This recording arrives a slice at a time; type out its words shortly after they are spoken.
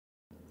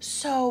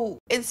So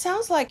it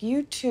sounds like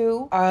you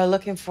two are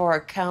looking for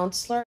a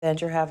counselor and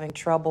you're having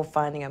trouble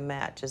finding a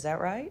match. Is that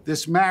right?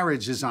 This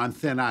marriage is on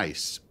thin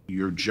ice.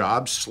 Your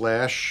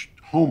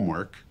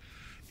job/homework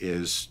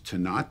is to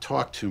not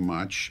talk too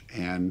much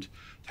and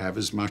have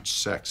as much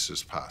sex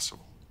as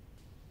possible.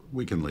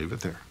 We can leave it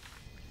there.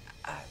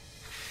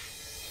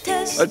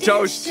 A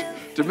toast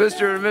to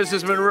Mr. and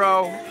Mrs.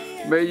 Monroe.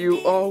 May you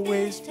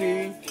always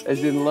be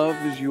as in love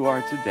as you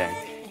are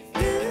today.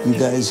 You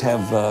guys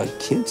have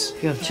kids?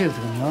 You have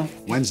children, huh?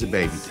 When's the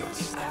baby due?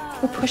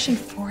 We're pushing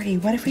 40.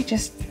 What if we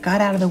just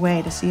got out of the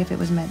way to see if it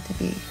was meant to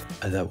be?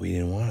 I thought we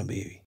didn't want a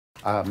baby.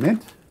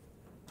 Mint?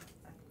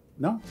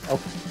 No?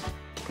 Okay.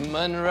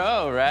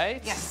 Monroe,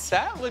 right? Yes.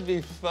 That would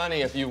be funny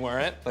if you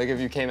weren't. Like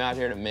if you came out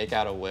here to make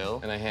out a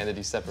will and I handed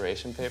you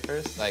separation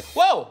papers. Like,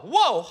 whoa,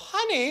 whoa,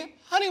 honey,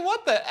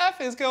 what the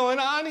F is going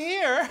on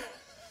here?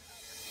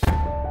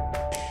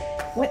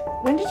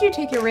 When did you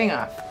take your ring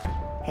off?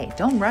 Hey,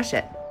 don't rush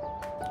it.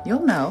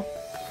 You'll know.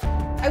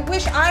 I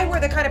wish I were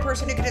the kind of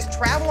person who could just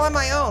travel on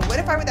my own. What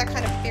if I were that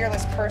kind of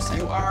fearless person?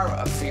 You are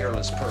a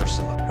fearless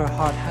person. Her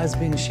heart has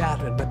been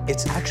shattered, but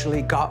it's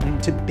actually gotten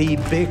to be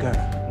bigger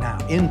now,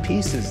 in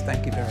pieces.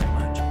 Thank you very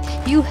much.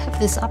 You have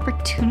this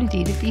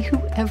opportunity to be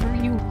whoever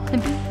you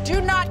want to be.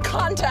 Do not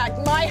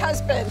contact my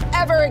husband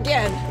ever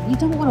again. You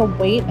don't want to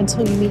wait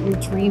until you meet your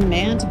dream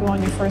man to go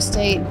on your first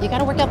date. You got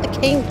to work out the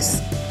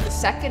kinks. The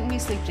second we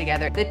sleep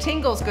together, the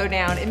tingles go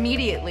down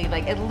immediately,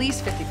 like at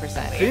least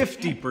 50%.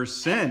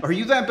 50%? Are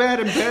you that bad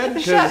in bed?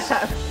 Shut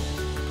up.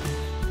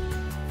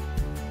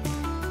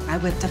 I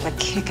whipped up a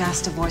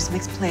kick-ass divorce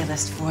mix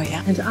playlist for you.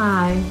 And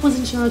I was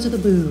in charge of the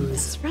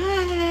booze. Right.